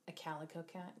it a calico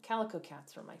cat? Calico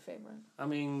cats are my favorite. I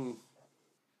mean,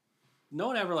 no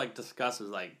one ever,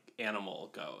 discusses,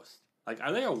 animal ghosts.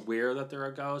 Are they aware that they're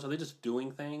a ghost? Are they just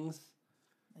doing things?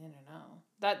 I don't know.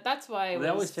 That's why they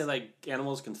always say,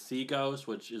 animals can see ghosts,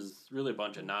 which is really a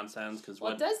bunch of nonsense, because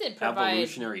what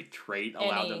evolutionary trait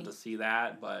allowed them to see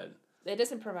that, but... It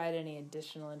doesn't provide any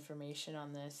additional information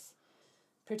on this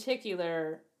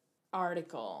particular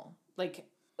article.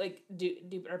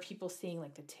 Are people seeing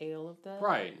the tail of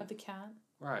the cat?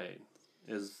 Right.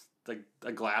 Is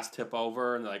a glass tip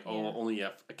over and they're like, only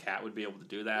a cat would be able to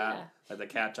do that? Yeah. Like the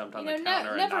cat jumped on the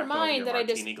counter and knocked over your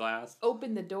martini glass?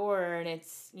 Open the door and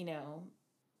it's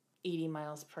 80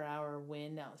 miles per hour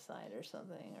wind outside or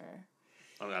something,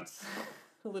 or that's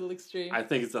a little extreme. I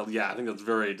think that's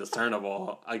very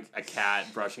discernible. A cat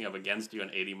brushing up against you an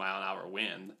 80-mile-an-hour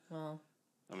wind. Well,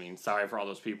 I mean, sorry for all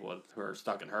those people who are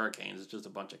stuck in hurricanes. It's just a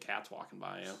bunch of cats walking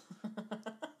by you.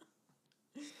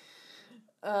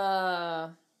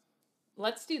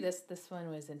 let's do this. This one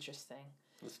was interesting.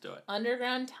 Let's do it.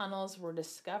 Underground tunnels were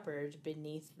discovered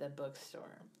beneath the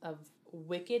bookstore of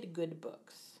Wicked Good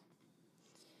Books.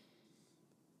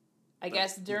 I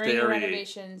guess during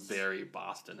renovations. Very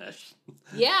Boston-ish.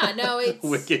 Yeah, no, it's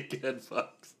Wicked Good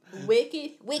Books.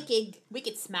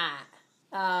 Wicked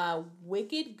smart.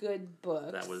 Wicked Good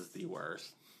Books. That was the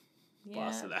worst. Yeah,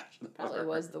 Boston action. probably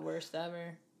was the worst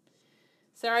ever.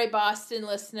 Sorry, Boston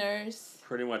listeners.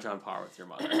 Pretty much on par with your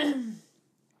mother.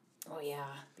 Oh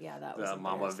yeah, that was the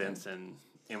Mama Vincent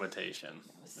imitation.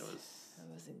 That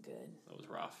wasn't good. It was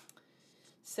rough.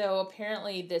 So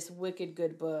apparently, this Wicked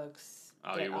Good Books.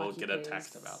 Oh, you will get a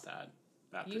text about that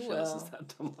after you she will. listens to that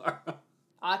tomorrow.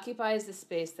 Occupies the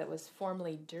space that was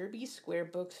formerly Derby Square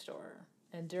Bookstore,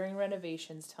 and during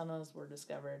renovations, tunnels were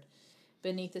discovered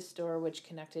beneath the store, which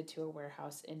connected to a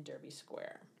warehouse in Derby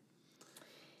Square.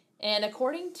 And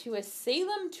according to a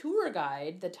Salem tour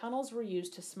guide, the tunnels were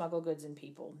used to smuggle goods and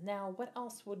people. Now, what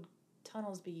else would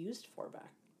tunnels be used for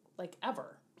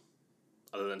ever?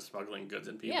 Other than smuggling goods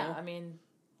and people? Yeah, I mean...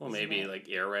 Well, maybe like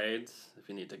air raids, if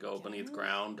you need to go beneath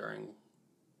ground during...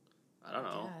 I don't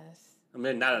know. Yes. I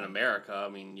mean, not in America. I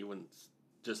mean, you wouldn't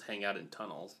just hang out in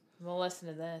tunnels. Well, listen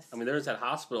to this. I mean, there's that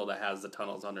hospital that has the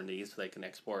tunnels underneath so they can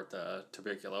export the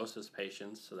tuberculosis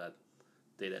patients so that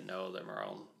they didn't know their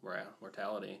own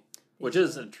mortality. Which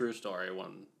is a true story.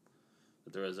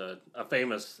 There was a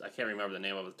famous, I can't remember the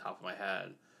name of it off the top of my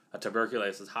head, a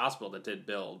tuberculosis hospital that did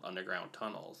build underground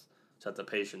tunnels so that the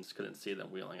patients couldn't see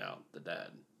them wheeling out the dead.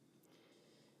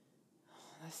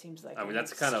 That seems like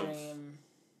that's extreme. kind of...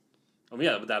 I mean,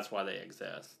 yeah, but that's why they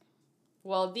exist.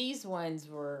 Well, these ones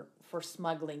were for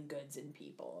smuggling goods and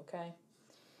people, okay?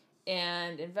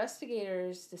 And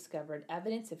investigators discovered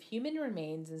evidence of human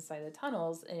remains inside the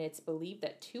tunnels, and it's believed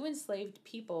that 2 enslaved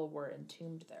people were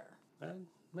entombed there. That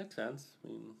makes sense. I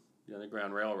mean, the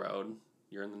Underground Railroad,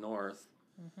 you're in the north.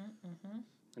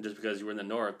 And just because you were in the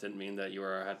north didn't mean that you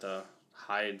had to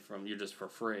hide from you just for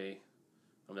free.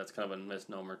 I mean, that's kind of a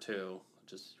misnomer, too.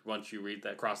 Just once you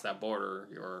cross that border,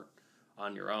 you're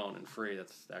on your own and free.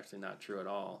 That's actually not true at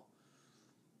all.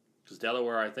 Because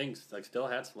Delaware, I think, still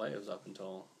had slaves up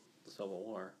until the Civil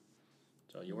War.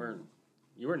 So you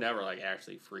were never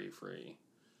actually free.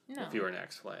 No. If you were an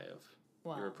ex-slave.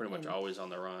 Well, you were pretty much always on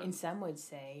the run. And some would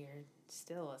say you're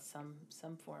still some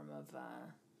form of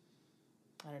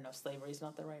I don't know, slavery is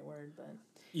not the right word, but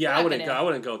yeah, I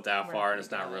wouldn't go that far, and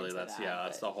it's not really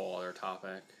that's a whole other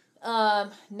topic.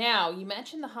 Now you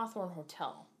mentioned the Hawthorne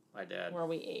Hotel. I did. Where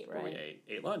we ate, right? Where we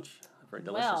ate lunch. A very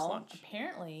delicious lunch.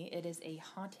 Apparently it is a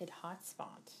haunted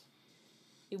hotspot.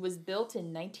 It was built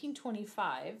in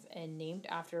 1925 and named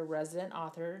after resident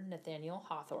author Nathaniel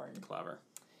Hawthorne. Clever.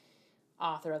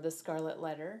 Author of The Scarlet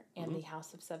Letter and The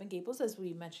House of Seven Gables, as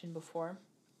we mentioned before.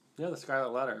 Yeah, The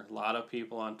Scarlet Letter. A lot of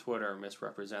people on Twitter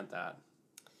misrepresent that.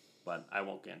 But I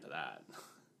won't get into that.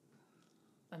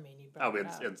 I mean, you brought it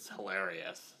up. It's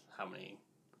hilarious how many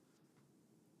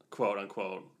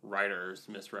quote-unquote writers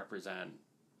misrepresent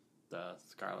the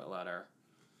Scarlet Letter.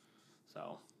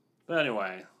 So, but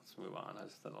anyway, let's move on.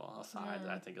 That's a little aside that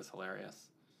I think is hilarious.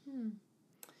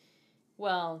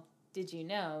 Well, did you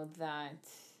know that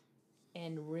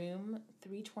in room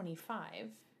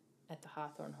 325 at the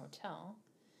Hawthorne Hotel,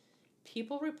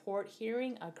 people report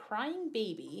hearing a crying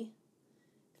baby,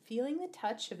 feeling the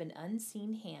touch of an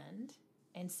unseen hand,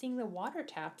 and seeing the water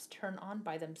taps turn on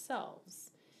by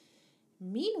themselves.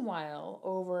 Meanwhile,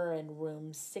 over in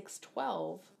room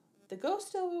 612, the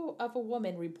ghost of a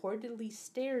woman reportedly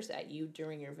stares at you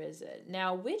during your visit.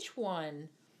 Now, which one,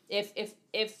 if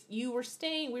you were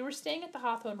staying, we were staying at the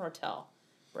Hawthorne Hotel,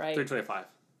 right? 325.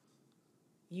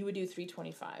 You would do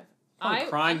 325.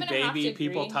 Crying baby,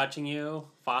 people touching you,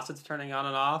 faucets turning on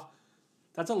and off.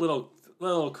 That's a little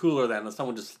cooler than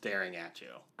someone just staring at you.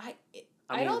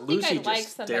 I don't think I'd like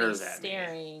somebody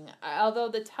staring. Although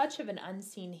the touch of an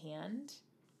unseen hand,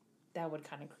 that would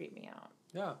kind of creep me out.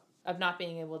 Yeah. Of not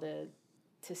being able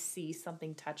to see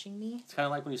something touching me. It's kind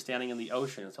of like when you're standing in the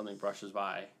ocean and something brushes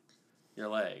by your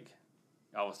leg.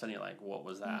 All of a sudden you're like, what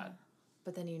was that? Yeah.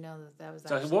 But then you know that was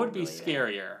actually So what would be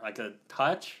scarier? Like a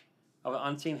touch of an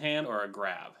unseen hand or a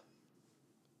grab?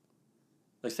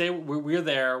 Like say we're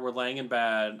there, we're laying in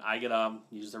bed, I get up,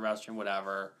 use the restroom,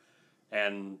 whatever,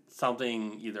 and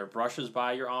something either brushes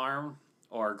by your arm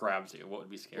or grabs you. What would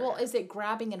be scarier? Well, is it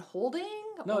grabbing and holding?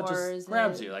 No, it just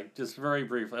grabs you, just very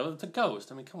briefly. It's a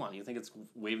ghost. I mean, come on. You think it's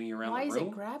waving you around the room? Why is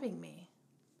it grabbing me?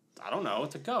 I don't know.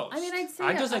 It's a ghost. I mean, I'd say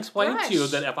I just explained to you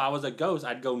that if I was a ghost,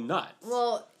 I'd go nuts.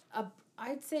 Well,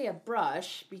 I'd say a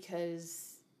brush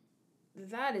because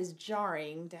that is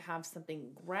jarring to have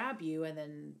something grab you and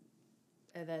then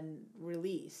and then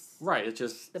release. Right. It's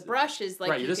just The brush is like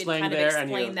right, you you're just could laying kind of there and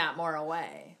explain you- that more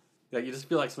away. like you just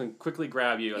feel like something quickly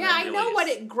grab you. And Yeah, then I know release. what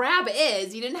it grab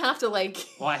is. You didn't have to like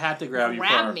Well, I had to grab you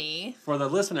grab me. for the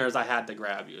listeners. I had to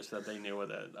grab you so that they knew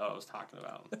what I was talking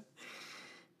about.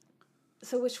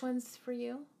 So which one's for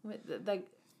you? The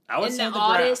I would in say the the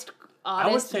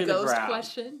oddest say the ghost grab.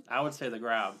 question. I would say the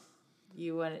grab.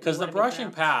 You want Because the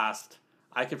brushing past,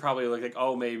 I could probably look like,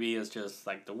 oh, maybe it's just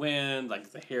like the wind,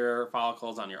 like the hair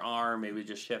follicles on your arm, maybe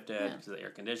just shifted because of the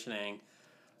air conditioning.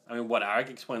 I mean, whatever. I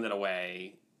could explain that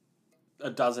away a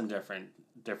dozen different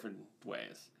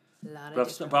ways.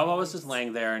 But if I was just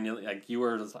laying there and you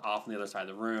were just off on the other side of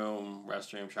the room,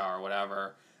 restroom, shower,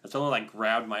 whatever, and someone like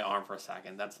grabbed my arm for a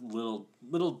second, that's a little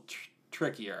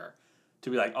trickier to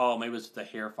be like, oh, maybe it's the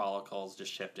hair follicles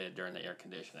just shifted during the air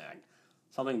conditioning.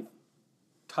 Something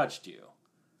touched you.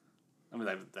 I mean,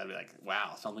 that'd be like,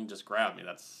 wow, something just grabbed me.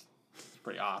 That's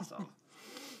pretty awesome.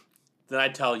 Then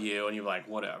I'd tell you, and you're like,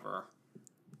 whatever.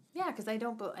 Yeah, because I've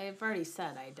already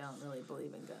said I don't really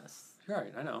believe in ghosts.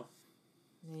 Right, I know.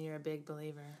 You're a big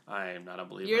believer. I'm not a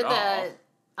believer You're at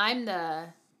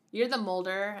all. You're the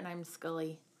Mulder, and I'm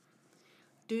Scully.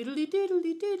 Doodly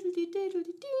doodly doodly doodly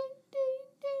doodly.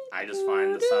 I just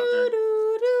find the subject.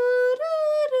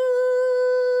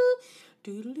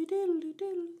 Doodly doodly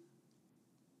doodly.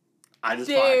 I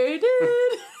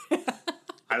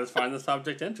just find the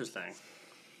subject interesting.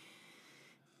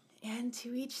 And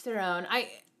to each their own.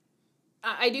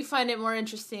 I do find it more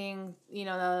interesting,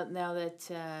 now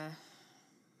that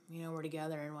we're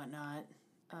together and whatnot.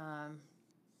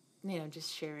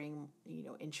 Just sharing,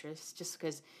 interests. Just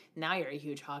because now you're a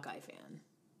huge Hawkeye fan,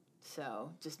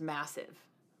 so just massive.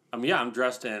 Yeah, I'm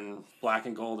dressed in black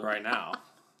and gold right now.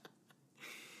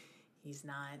 He's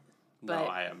not. No, But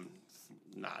I am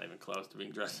not even close to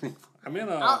being dressed in. I'll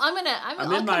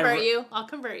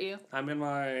convert you. I'm in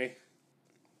my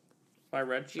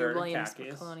red shirt and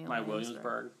khakis. My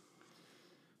Williamsburg.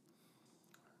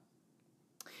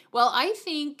 Well, I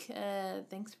think,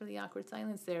 thanks for the awkward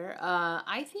silence there.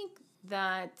 I think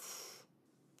that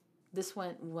this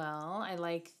went well. I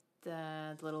like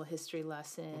the little history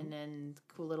lesson and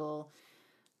cool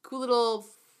little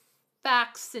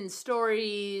facts and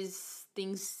stories,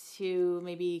 things to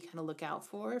maybe kind of look out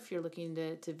for if you're looking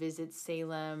to visit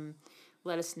Salem.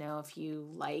 Let us know if you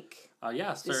like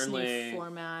this certainly new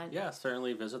format. Yeah,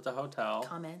 certainly visit the hotel.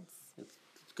 Comments.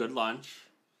 It's good lunch.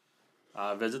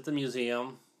 Visit the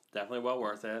museum. Definitely well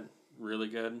worth it. Really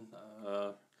good.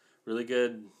 Really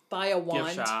good. Buy a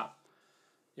wand. Gift shop.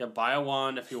 Yeah, buy a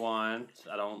wand if you want.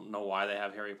 I don't know why they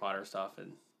have Harry Potter stuff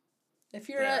in. If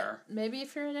you're maybe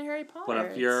if you're into Harry Potter. But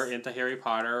if you're into Harry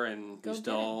Potter and you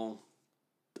still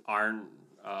aren't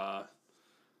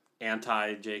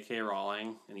anti J.K.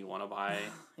 Rowling and you want to buy.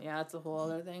 Yeah, that's a whole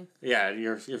other thing. Yeah,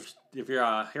 if you're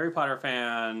a Harry Potter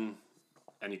fan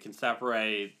and you can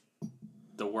separate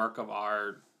the work of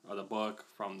art or the book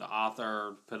from the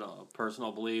author,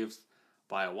 personal beliefs,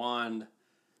 buy a wand.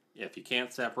 If you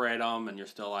can't separate them and you're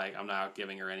still like, I'm not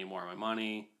giving her any more of my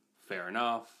money, fair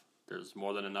enough. There's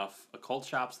more than enough occult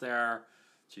shops there,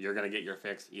 so you're going to get your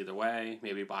fix either way.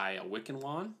 Maybe buy a Wiccan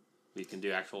wand. You can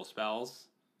do actual spells.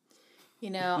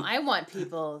 I want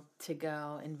people to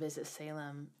go and visit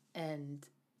Salem and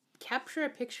capture a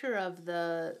picture of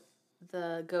the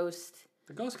ghost.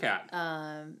 The ghost cat.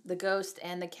 The ghost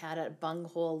and the cat at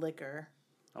Bunghole Liquor.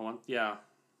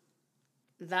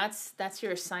 That's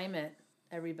your assignment,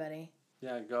 everybody.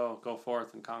 Yeah, go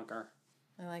forth and conquer.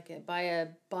 I like it. Buy a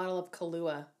bottle of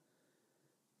Kahlua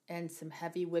and some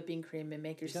heavy whipping cream and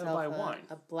make yourself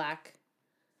a black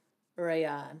or a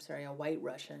white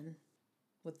Russian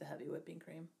with the heavy whipping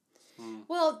cream.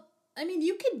 Well, I mean,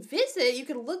 you could visit, you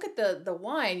could look at the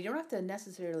wine. You don't have to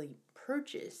necessarily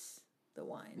purchase the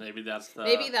wine. Maybe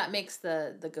that makes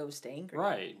the ghost angry.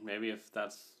 Right. Maybe if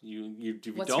that's you if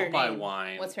you What's don't buy name?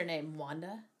 wine. What's her name?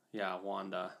 Wanda? Yeah,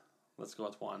 Wanda. Let's go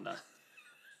with Wanda.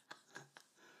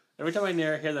 Every time I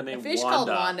hear the name A Fish Wanda. Called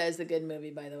Wanda is a good movie,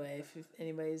 by the way, if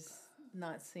anybody's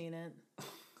not seen it.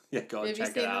 Yeah, go and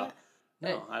check it out.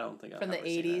 No, I don't think I've From the 80s.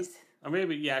 Seen it. Or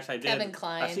maybe, yeah, actually I did. Kevin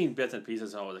Kline. I've seen bits and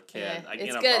pieces when I was a kid. Yeah, Like,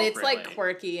 it's good. It's like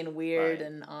quirky and weird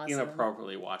and awesome.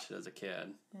 Inappropriately watched it as a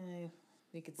kid.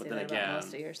 You could say that about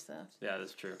most of your stuff. Yeah,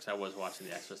 that's true, because I was watching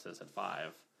The Exorcist at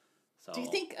 5. So, do you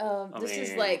think this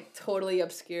is like totally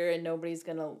obscure and nobody's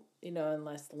going to,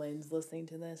 unless Lynn's listening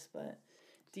to this, but...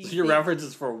 your reference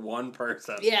is for one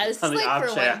person. Yeah, this on is the like off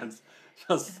for chance.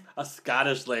 Just a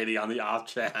Scottish lady on the off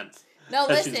chance. No,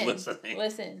 listen. She's listening.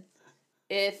 Listen.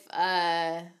 If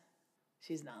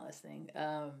she's not listening.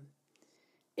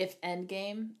 if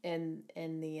Endgame in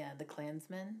the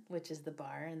Klansman, which is the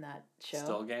bar in that show,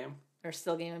 Still Game. Or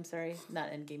Still Game, I'm sorry,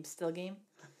 not Endgame, Still Game.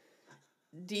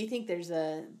 Do you think there's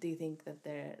a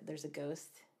there's a ghost?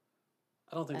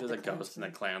 I don't think At there's a the ghost in the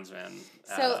Klansman.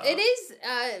 So it is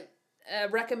a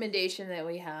recommendation that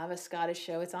we have, a Scottish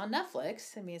show. It's on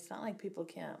Netflix. I mean, it's not like people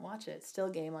can't watch it. It's Still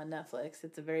Game on Netflix.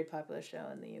 It's a very popular show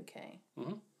in the UK.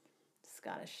 Mm-hmm.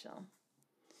 Scottish show.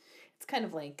 It's kind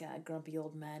of like Grumpy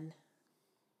Old Men.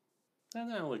 They're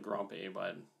not really grumpy,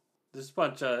 but there's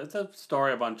it's a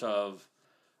story, a bunch of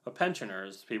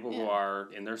pensioners, people who are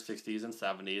in their 60s and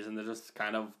 70s, and they're just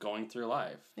kind of going through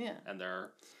life. Yeah. And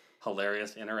their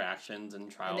hilarious interactions and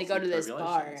trials. And they go to this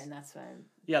bar, and that's when.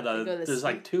 Yeah, there's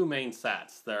like two main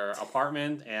sets: their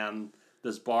apartment and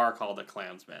this bar called the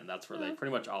Klansman. That's where they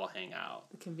pretty much all hang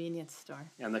out. The convenience store.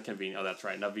 And oh, that's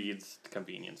right, Navid's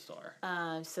convenience store.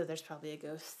 So there's probably a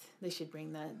ghost. They should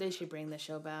bring the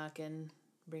show back and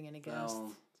bring in a ghost.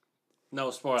 Well, no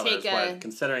spoilers, but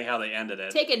considering how they ended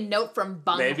it, take a note from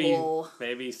Bunghole.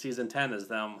 Maybe season 10 is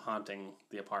them haunting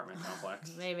the apartment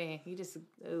complex. Maybe just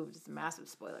a massive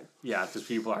spoiler. Yeah, because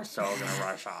people are so gonna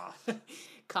rush off.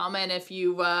 Comment if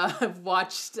you have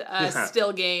watched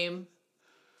Still Game.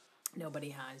 Nobody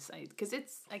has, because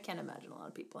I can't imagine a lot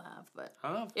of people have, but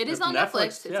it is on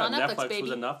Netflix. It's on Netflix, baby. Netflix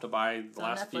was enough to buy the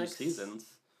last few seasons.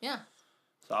 Yeah.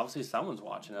 So obviously someone's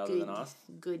watching other than us.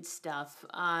 Good stuff.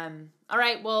 All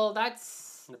right, well,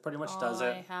 It pretty much does it.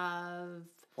 I have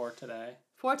for today.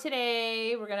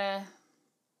 We're gonna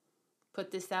put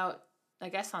this out, I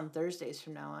guess, on Thursdays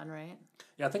from now on, right?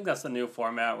 Yeah, I think that's the new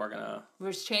format.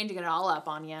 We're just changing it all up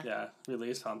on you. Yeah,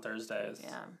 release on Thursdays.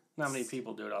 Yeah. Not many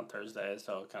people do it on Thursdays,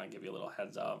 so kind of give you a little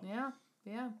heads up. Yeah.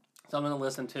 So I'm gonna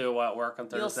listen to at work on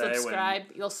Thursday.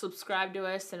 You'll subscribe to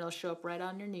us, and it'll show up right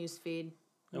on your news feed.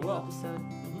 It will. Episode.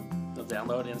 Mm-hmm. You'll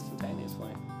download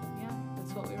instantaneously. Yeah,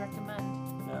 that's what we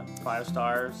recommend. Yeah, 5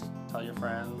 stars. Tell your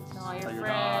friends. Tell your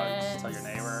dogs. Tell your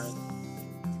neighbors.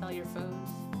 Tell your foes.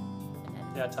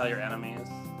 Yeah, tell your enemies.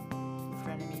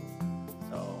 Frenemies.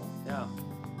 So yeah.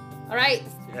 All right.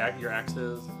 Your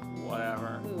exes,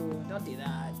 whatever. Ooh, don't do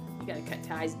that. You gotta cut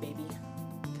ties, baby.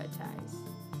 Cut ties.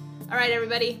 All right,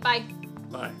 everybody. Bye.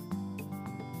 Bye.